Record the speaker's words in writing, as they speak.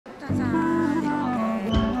짜잔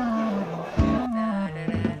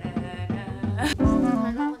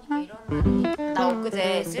이렇게. 나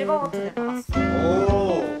엊그제 실버버튼을 받았어.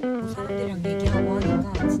 오. 사람들이랑 얘기하고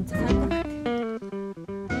하니까 진짜 살 것 같아.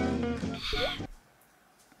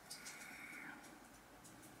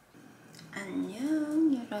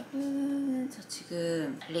 안녕 여러분. 저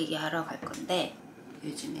지금 달리기 하러 갈 건데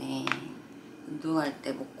요즘에 운동할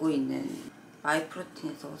때 먹고 있는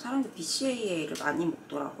마이프로틴에서 사람들이 BCAA를 많이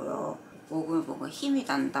먹더라고요. 먹으면 뭔가 힘이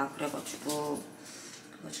난다 그래가지고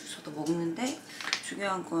저도 먹는데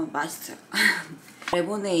중요한 건 맛있어요.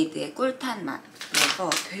 레모네이드의 꿀탄 맛. 그래서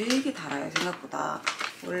되게 달아요 생각보다.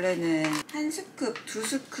 원래는 한 스쿱, 두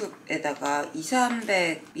스쿱에다가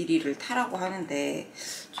 200~300ml를 타라고 하는데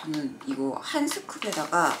저는 이거 한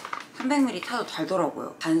스쿱에다가 300ml 타도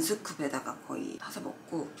달더라고요. 반 스쿱에다가 거의 타서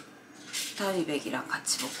먹고 비타민백이랑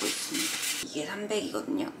같이 먹고 있습니다. 이게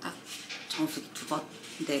 300이거든요. 딱 정수기 2번.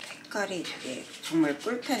 근데 색깔이 되게 정말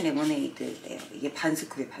꿀탄 레모네이드예요. 이게 반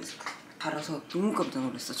스쿱에 반 스쿱. 달아서 너무 깜짝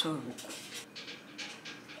놀랐어 처음에 먹고.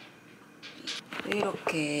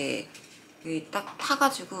 이렇게 딱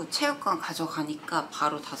타가지고 체육관 가져가니까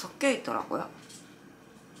바로 다 섞여 있더라고요.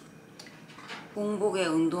 공복에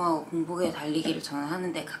운동하고 공복에 달리기를 저는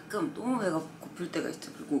하는데 가끔 너무 배가 고플 때가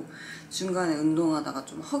있어요. 그리고 중간에 운동하다가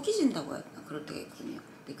좀 허기진다고 해야 되나 그럴 때가 있거든요.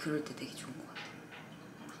 근데 그럴 때 되게 좋은 것 같아요.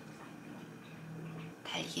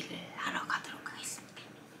 달리기를 하러 가도록 하겠습니다.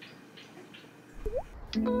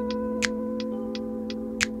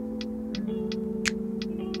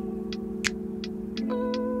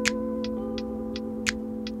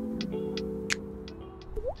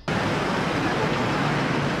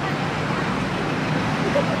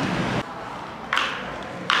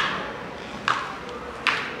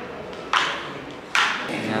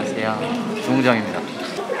 안녕하세요. 조무정입니다.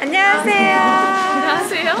 안녕하세요.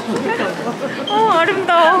 안녕하세요.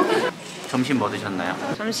 아름다워. 점심 뭐 드셨나요?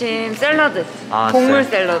 점심 샐러드. 아, 곡물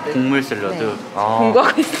샐러드. 곡물 샐러드. 네. 아.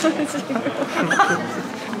 공부하고 있어요 지금.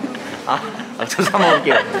 저 사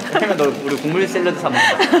먹을게요. 태면 너 우리 곡물 샐러드 사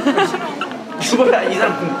먹자. 죽어라 이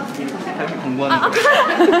사람 공부하는 거.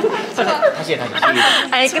 다시 해.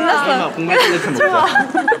 아니 끝났어. 곡물 샐러드 먹자.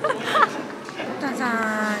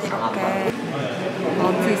 짜잔 이렇게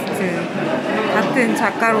아티스트 같은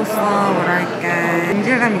작가로서 뭐랄까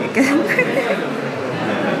존재감이 느껴진다.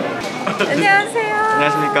 안녕하세요.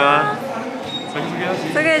 안녕하십니까.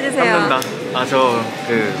 소개해주세요. 감사합니다. 저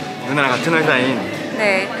그 누나랑 같은 회사인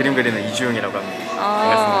네. 그림 그리는 이주용이라고 합니다.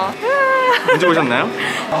 반갑습니다. 언제 오셨나요?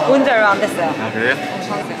 온 지 얼마 안 됐어요. 아 그래요?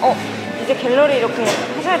 이제 갤러리 이렇게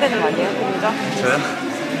하셔야 되는 거 아니에요? 그림자? 저요?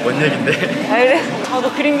 뭔 얘긴데? 아 그래?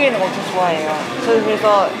 저도 그림 그리는 거 엄청 좋아해요. 저도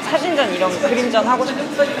그래서 사진전 이런 그림전 하고 싶어요.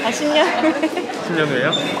 한 10년 후에. 10년 후에요?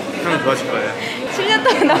 형 좋아하실 거예요. 10년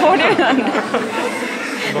동안 나 버리면 안 돼.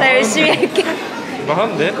 나 열심히 할게. 뭐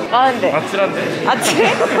하는데? 40대. 아찔한데?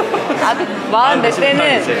 아찔해? 40대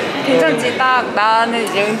때는 괜찮지. 딱 나는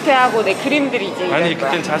이제 은퇴하고 내 그림들이 이제 아니 이럴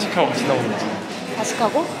거야. 그땐 자식하고 같이 나오는지.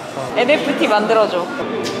 자식하고? NFT 만들어줘.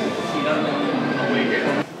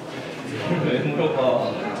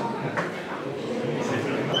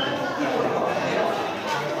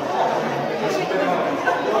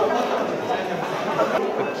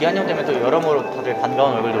 기한 형 되면 또 여러모로 다들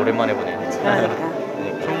반가운 얼굴도 오랜만에 보네요. 그러니까.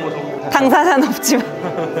 당사자는 없지만.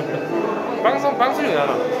 빵순이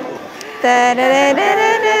나라.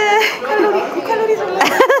 따라라라라라. 칼로리 9칼로리 좀.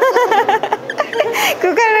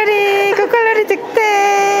 9칼로리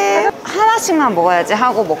득템. 하나씩만 먹어야지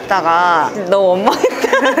하고 먹다가 너무 원망했다.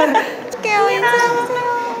 할게요. 인사해주세요.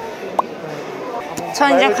 저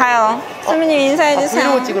이제 가요. 수민님 인사해주세요.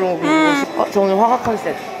 브이로그 찍으러 오고. 저 오늘 화가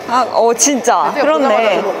컨셉. 진짜.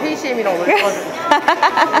 그렇네. 페이시엠이랑 올려가지고.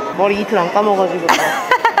 머리 이틀 안 감아가지고.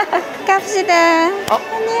 갑시다.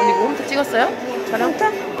 언니 뭐 홈트 찍었어요? 촬영?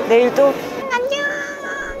 내일 또. 안녕.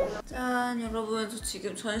 짠, 여러분. 저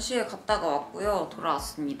지금 전시회 갔다가 왔고요.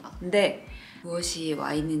 돌아왔습니다. 근데 무엇이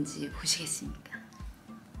와 있는지 보시겠습니까?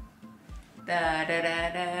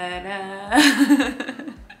 따라라라라.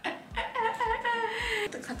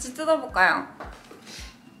 같이 뜯어볼까요?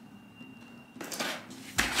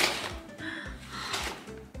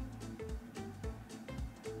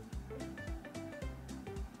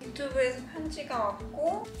 유튜브에서 편지가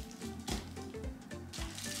왔고,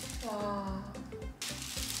 와.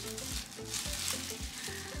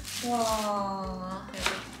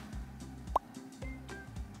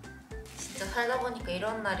 진짜 살다 보니까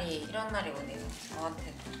이런 날이 오네요.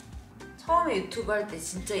 저한테도. 처음에 유튜브 할 때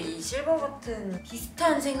진짜 이 실버버튼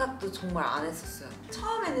비슷한 생각도 정말 안 했었어요.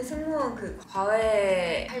 처음에는 승무원 그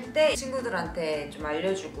과외 할 때 친구들한테 좀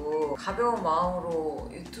알려주고 가벼운 마음으로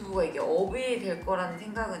유튜브가 이게 업이 될 거라는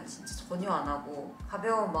생각은 진짜 전혀 안 하고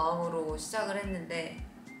가벼운 마음으로 시작을 했는데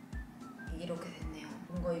이렇게 됐네요.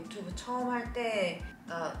 뭔가 유튜브 처음 할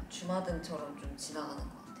때가 주마등처럼 좀 지나가는 것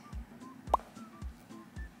같아요.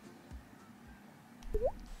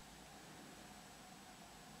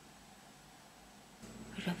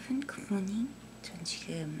 여러분 굿모닝. 전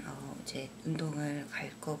지금 이제 운동을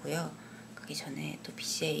갈 거고요. 가기 전에 또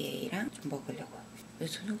BCAA랑 좀 먹으려고요.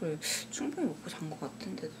 저녁을 충분히 먹고 잔 것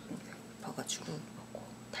같은데도 너무 배고파가지고 먹고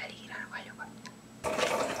달리기를 하러 가려고 합니다.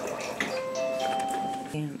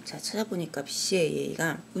 제가 찾아보니까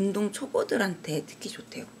BCAA가 운동 초보들한테 특히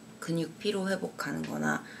좋대요. 근육 피로 회복하는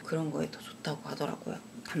거나 그런 거에 더 좋다고 하더라고요.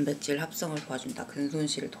 단백질 합성을 도와준다,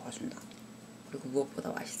 근손실을 도와준다. 그리고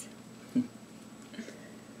무엇보다 맛있어요.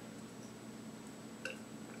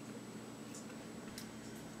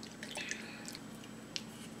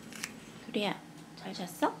 둘이야, 잘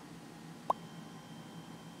잤어?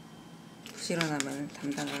 부지런하면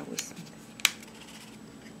담당을 하고 있습니다.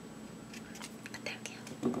 갔다 올게요.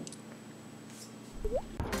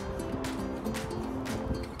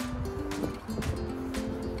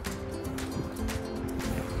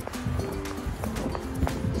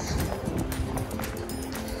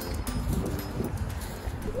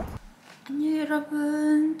 안녕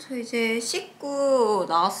여러분. 저 이제 씻고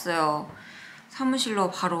나왔어요. 사무실로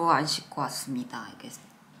바로 안 씻고 왔습니다. 이게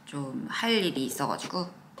좀 할 일이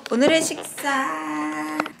있어가지고. 오늘의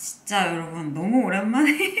식사 진짜 여러분 너무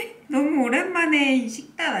오랜만에 너무 오랜만에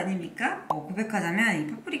식단 아닙니까? 고백하자면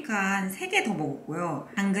이 파프리카 한 3개 더 먹었고요.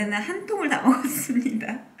 당근은 한 통을 다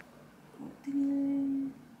먹었습니다.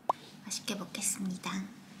 오트밀 맛있게 먹겠습니다.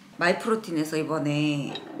 마이프로틴에서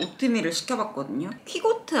이번에 오트밀을 시켜봤거든요.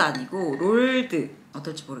 퀴고트 아니고 롤드.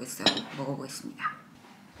 어떨지 모르겠어요. 먹어보겠습니다.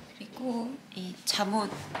 그리고 이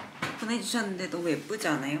잠옷 보내주셨는데 너무 예쁘지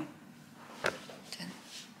않아요? 짠.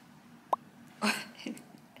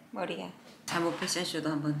 머리야. 잠옷 패션쇼도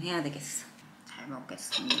한번 해야 되겠어. 잘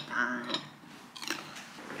먹겠습니다.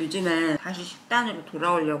 요즘엔 다시 식단으로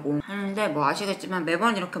돌아오려고 하는데 뭐 아시겠지만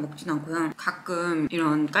매번 이렇게 먹진 않고요. 가끔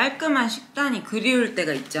이런 깔끔한 식단이 그리울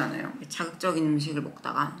때가 있지 않아요? 자극적인 음식을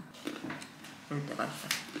먹다가 그럴 때가 있어요.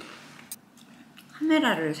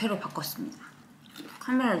 카메라를 새로 바꿨습니다.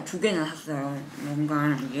 카메라를 2개나 샀어요.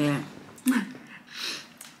 뭔가 이게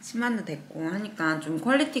 10만도 됐고 하니까 좀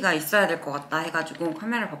퀄리티가 있어야 될 것 같다 해가지고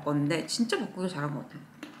카메라를 바꿨는데 진짜 바꾸기 잘한 것 같아요.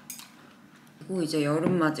 그리고 이제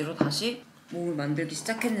여름맞이로 다시 몸을 만들기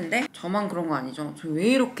시작했는데 저만 그런 거 아니죠? 저 왜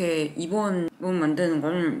이렇게 이번 몸 만드는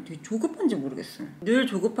걸 되게 조급한지 모르겠어요. 늘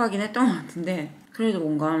조급하긴 했던 것 같은데 그래도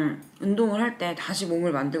뭔가 운동을 할 때 다시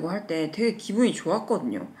몸을 만들고 할 때 되게 기분이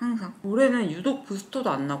좋았거든요. 항상. 올해는 유독 부스터도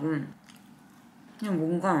안 나고 그냥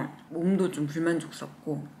뭔가 몸도 좀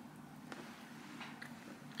불만족스럽고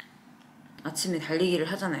아침에 달리기를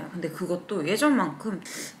하잖아요. 근데 그것도 예전만큼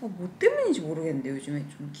뭐 때문인지 모르겠는데 요즘에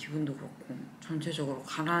좀 기분도 그렇고 전체적으로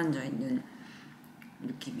가라앉아 있는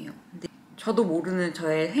느낌이에요. 근데 저도 모르는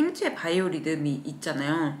저의 생체 바이오리듬이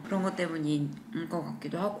있잖아요. 그런 것 때문인 것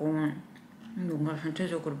같기도 하고 뭔가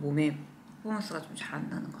전체적으로 몸의 퍼포먼스가 좀 잘 안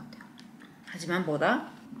나는 것 같아요. 하지만 뭐다?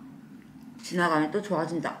 지나가면 또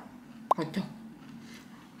좋아진다. 그렇죠?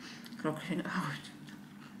 그렇게 생각하고 있습니다.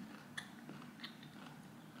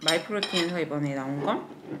 마이프로틴에서 이번에 나온 건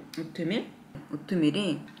오트밀?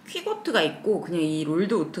 오트밀이 퀴고트가 있고 그냥 이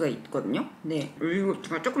롤드 오트가 있거든요. 근데 롤드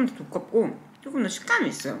오트가 조금 더 두껍고 조금 더 식감이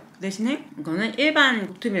있어요. 대신에 이거는 일반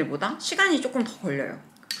오트밀보다 시간이 조금 더 걸려요.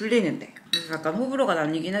 불리는데. 그래서 약간 호불호가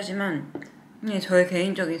나뉘긴 하지만 저의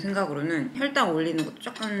개인적인 생각으로는 혈당 올리는 것도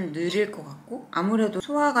조금 느릴 것 같고 아무래도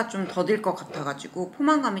소화가 좀 더딜 것 같아가지고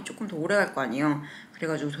포만감이 조금 더 오래 갈 거 아니에요.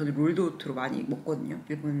 그래가지고 저는 롤드오트로 많이 먹거든요.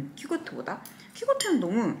 일본 퀴고트보다. 퀴고트는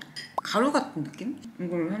너무 가루 같은 느낌?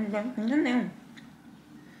 이걸 하는데 괜찮네요.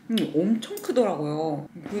 엄청 크더라고요.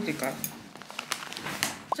 보여드릴까요?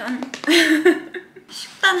 짠!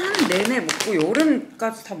 식단 하는 내내 먹고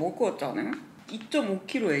여름까지 다 먹을 것 같지 않아요?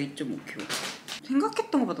 2.5kg에 2.5kg.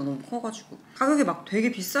 생각했던 것보다 너무 커가지고 가격이 막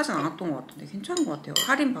되게 비싸진 않았던 것 같은데 괜찮은 것 같아요.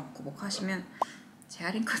 할인 받고 뭐 하시면 제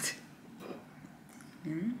할인코드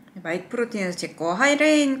마이프로틴에서 제 거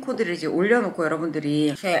할인코드를 이제 올려놓고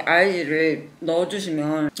여러분들이 제 아이디를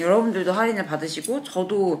넣어주시면 여러분들도 할인을 받으시고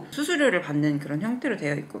저도 수수료를 받는 그런 형태로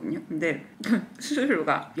되어 있거든요. 근데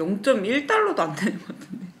수수료가 0.1달러도 안 되는 것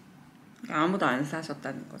같은데 아무도 안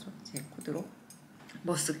사셨다는 거죠. 제 코드로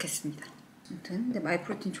머쓱했습니다. 아무튼 근데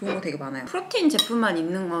마이프로틴 좋은 거 되게 많아요. 프로틴 제품만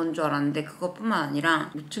있는 건 줄 알았는데 그것뿐만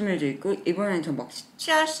아니라 누트밀도 있고 이번엔 저 막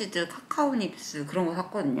치아씨드, 카카오닙스 그런 거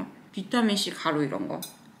샀거든요. 비타민C 가루 이런 거.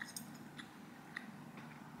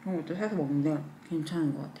 그런 것도 사서 먹는데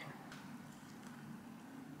괜찮은 것 같아요.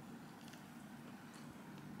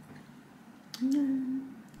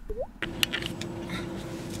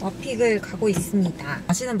 와픽을 가고 있습니다.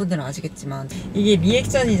 아시는 분들은 아시겠지만 이게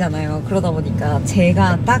리액션이잖아요. 그러다 보니까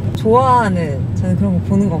제가 딱 좋아하는, 저는 그런 거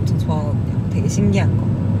보는 거 엄청 좋아하거든요. 되게 신기한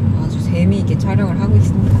거. 아주 재미있게 촬영을 하고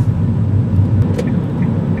있습니다.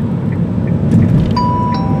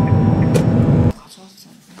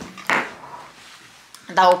 가져왔어요.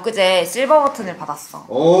 나 엊그제 실버버튼을 받았어.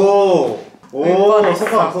 오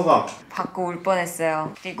소감. 받고 울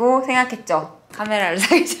뻔했어요. 그리고 생각했죠. 카메라를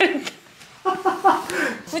사기 싫은데.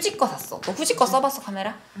 후지 거 샀어. 너 후지 거 써봤어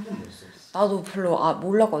카메라? 한 번도 못 썼어. 나도 별로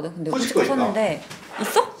몰랐거든. 근데 후지 후지 거 거 있다. 썼는데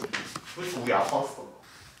있어? 우리 아빠 써.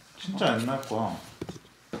 진짜 옛날 거야.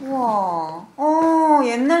 우와.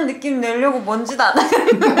 옛날 느낌 내려고 뭔지도 안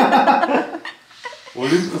하겠네.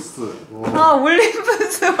 올림푸스. 아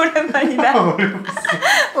올림푸스 오랜만이다.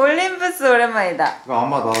 올림푸스 오랜만이다. 이거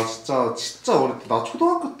아마 나 진짜 어릴 때, 나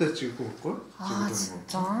초등학교 때 찍은 걸? 아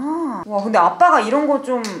진짜? 와 근데 아빠가 이런 거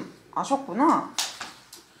좀 아셨구나.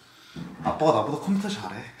 아빠가 나보다 컴퓨터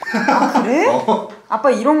잘해. 아 그래? 어. 아빠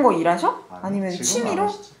이런 거 일하셔? 아니, 아니면 지금은 취미로? 안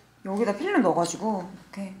하시지. 여기다 필름 넣어가지고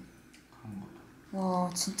이렇게. 와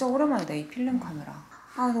진짜 오랜만이다 이 필름 카메라.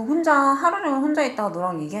 아 너 혼자 하루 종일 혼자 있다가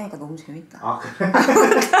너랑 얘기하니까 너무 재밌다. 아 그래?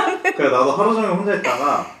 그래 나도 하루 종일 혼자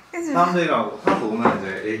있다가 그치? 사람들이랑 하루 오면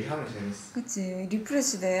이제 얘기하면 재밌어. 그치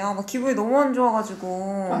리프레시 돼. 막 기분이 너무 안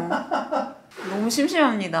좋아가지고 너무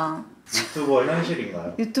심심합니다. 유튜버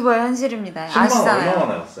현실인가요? 유튜버의 현실입니다. 10만 아시잖아요. 얼마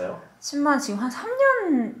만에 왔어요? 10만 지금 한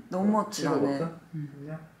 3년 넘었지 나는.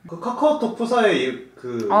 실버버튼? 그 카카오톡 프사에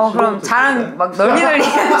그 그럼 실버버튼 자랑 있던데? 막 널리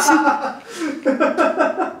해야지.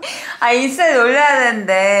 아 인스타에 올려야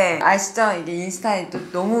되는데 진짜 이게 인스타에 또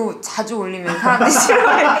너무 자주 올리면 사람들이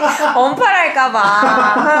싫어해. 언팔할까봐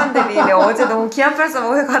사람들이. 내가 어제 너무 기안84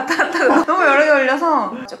 먹어서 갔다 왔다고 너무 여러 개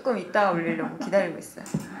올려서 조금 이따가 올리려고 기다리고 있어요.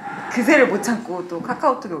 그새를 못 참고 또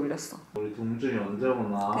카카오톡에 올렸어. 우리 동준이 언제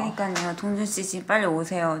오나? 그러니까요. 동준씨 지금 빨리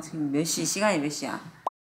오세요. 지금 몇 시? 시간이 몇 시야?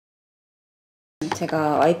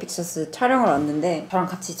 제가 와이픽셔스 촬영을 왔는데 저랑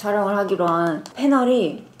같이 촬영을 하기로 한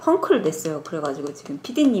패널이 펑크를 냈어요. 그래가지고 지금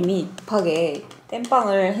PD님이 급하게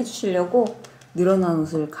땜빵을 해주시려고 늘어난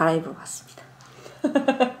옷을 갈아입으러 갔습니다.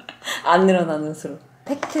 안 늘어난 옷으로.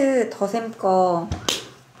 팩트 더샘 거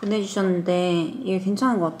보내주셨는데 이게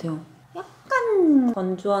괜찮은 것 같아요. 약간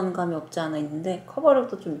건조한 감이 없지 않아 있는데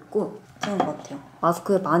커버력도 좀 있고 괜찮은 것 같아요.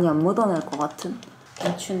 마스크에 많이 안 묻어날 것 같은.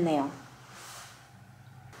 괜찮네요.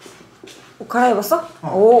 옷 갈아입었어?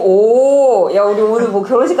 오, 야 우리 오늘 뭐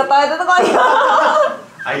결혼식 갔다 와야 되는 거 아니야?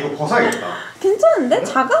 아 이거 벗어야겠다. 괜찮은데?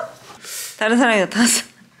 작아? 다른 사람이 나타났어.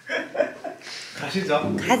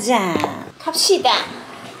 가시죠. 가자. 갑시다.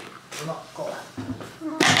 누나 거.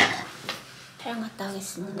 촬영 갔다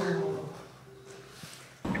오겠습니다.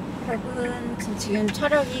 여러분 지금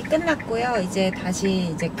촬영이 끝났고요. 이제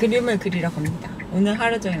다시 그림을 그리러 갑니다. 오늘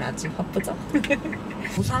하루 종일 아주 바쁘죠?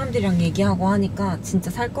 뭐 사람들이랑 얘기하고 하니까 진짜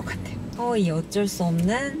살 것 같아요. 이 어쩔 수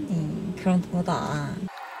없는 그런 거다.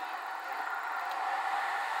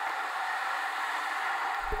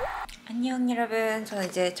 안녕 여러분. 저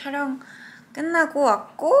이제 촬영 끝나고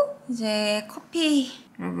왔고 이제 커피.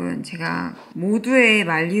 여러분 제가 모두의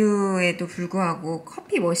만류에도 불구하고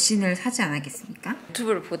커피 머신을 사지 않았겠습니까?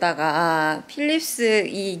 유튜브를 보다가 필립스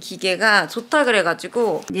이 기계가 좋다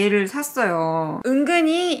그래가지고 얘를 샀어요.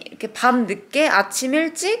 은근히 이렇게 밤 늦게 아침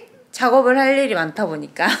일찍 작업을 할 일이 많다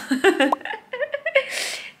보니까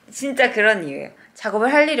진짜 그런 이유예요.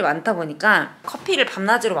 작업을 할 일이 많다 보니까 커피를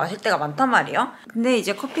밤낮으로 마실 때가 많단 말이에요. 근데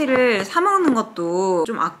이제 커피를 사 먹는 것도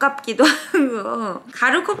좀 아깝기도 하고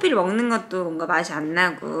가루 커피를 먹는 것도 뭔가 맛이 안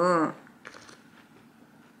나고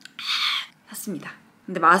샀습니다.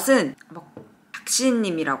 근데 맛은 막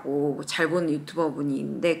박시님이라고 잘 보는 유튜버 분이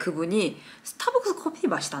있는데 그분이 스타벅스 커피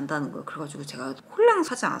맛이 난다는 거예요. 그래가지고 제가 홀랑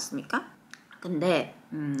사지 않았습니까? 근데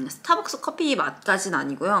스타벅스 커피 맛까지는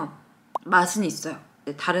아니고요. 맛은 있어요.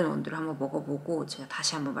 다른 원두를 한번 먹어보고 제가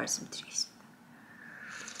다시 한번 말씀드리겠습니다.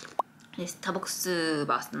 스타벅스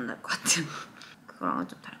맛은 날 것 같은 그거랑은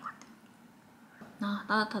좀 다른 것 같아요.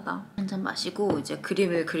 따뜻하다. 한 잔 마시고 이제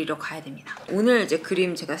그림을 그리러 가야 됩니다. 오늘 이제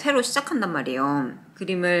그림 제가 새로 시작한단 말이에요.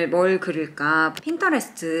 그림을 뭘 그릴까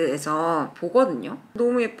핀터레스트에서 보거든요.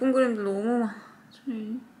 너무 예쁜 그림도 너무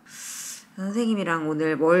선생님이랑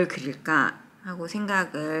오늘 뭘 그릴까 하고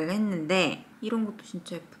생각을 했는데 이런 것도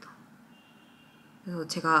진짜 예쁘다. 그래서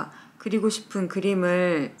제가 그리고 싶은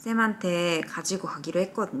그림을 쌤한테 가지고 가기로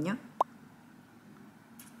했거든요.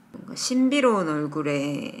 뭔가 신비로운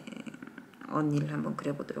얼굴의 언니를 한번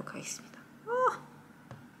그려보도록 하겠습니다.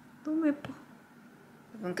 너무 예뻐.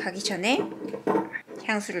 여러분 가기 전에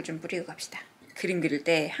향수를 좀 뿌리고 갑시다. 그림 그릴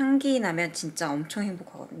때 향기 나면 진짜 엄청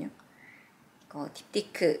행복하거든요. 이거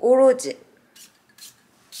딥티크 오로즈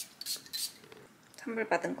선물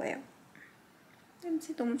받은 거예요.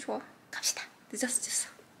 냄새 너무 좋아. 갑시다. 늦었어.